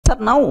Sir,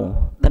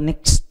 now the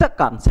next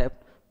concept,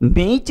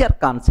 major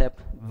concept,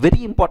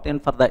 very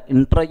important for the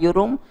interview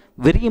room,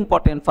 very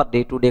important for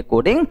day-to-day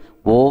coding,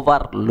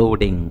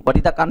 overloading. What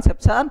is the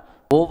concept, sir?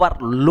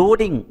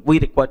 Overloading we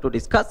require to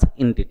discuss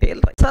in detail.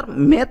 Right? Sir,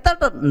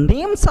 method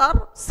names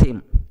are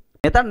same.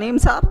 Method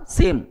names are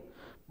same,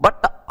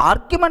 but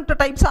argument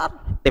types are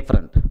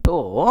different.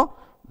 So,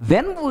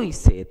 when we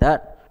say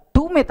that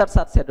two methods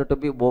are said to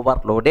be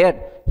overloaded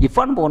if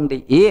and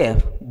only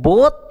if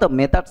both the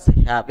methods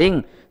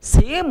having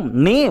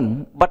same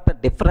name but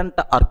different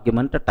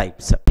argument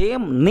types.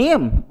 Same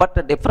name but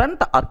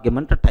different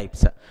argument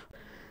types.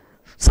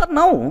 So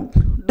now,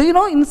 do you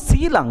know in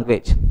C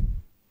language,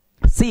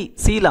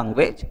 C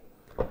language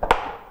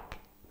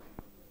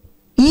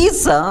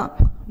is a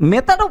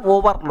method of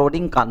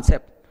overloading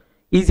concept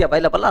is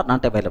available or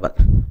not available?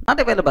 Not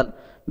available,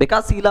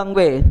 because C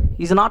language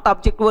is not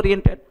object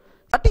oriented.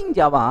 But in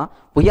Java,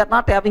 we are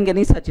not having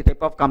any such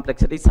type of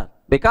complexity, sir.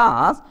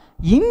 Because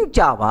in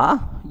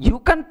Java, you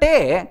can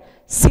take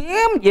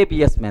same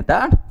ABS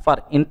method for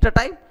int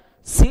type,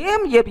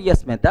 same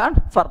ABS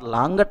method for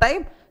long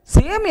type,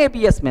 same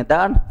ABS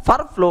method for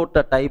float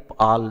type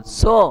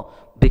also.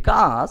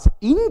 Because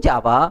in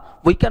Java,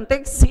 we can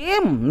take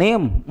same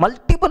name,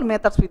 multiple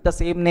methods with the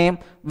same name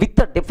with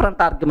the different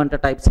argument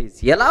types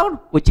is allowed,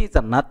 which is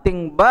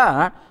nothing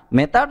but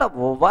method of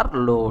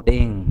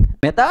overloading.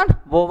 Method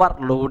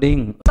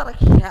overloading. Sir,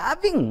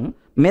 having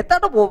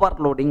method of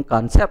overloading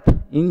concept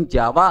in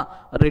Java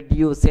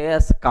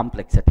reduces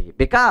complexity,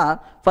 because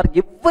for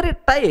every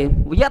type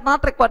we are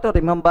not required to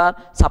remember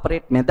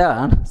separate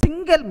method.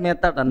 Single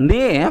method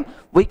name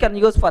we can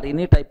use for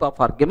any type of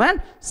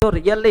argument. So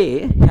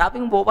really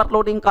having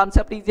overloading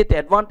concept, is it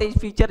advantage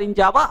feature in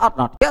Java or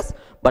not? Yes,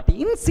 but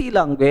in C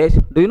language,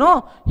 do you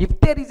know if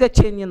there is a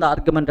change in the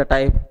argument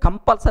type,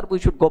 compulsory we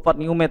should go for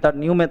new method,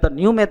 new method,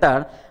 new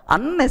method.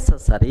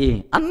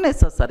 Unnecessary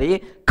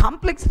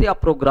complexity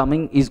of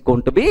programming is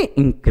going to be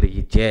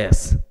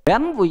increases.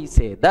 When we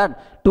say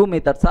that two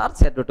methods are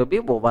said to be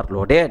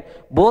overloaded,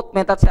 both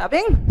methods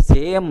having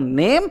same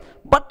name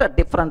but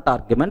different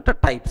argument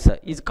types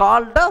is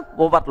called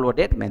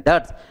overloaded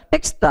methods.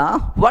 Next,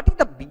 what is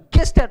the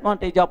biggest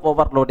advantage of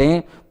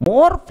overloading?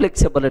 More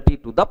flexibility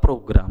to the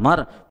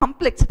programmer.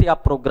 Complexity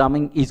of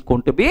programming is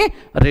going to be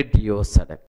reduced.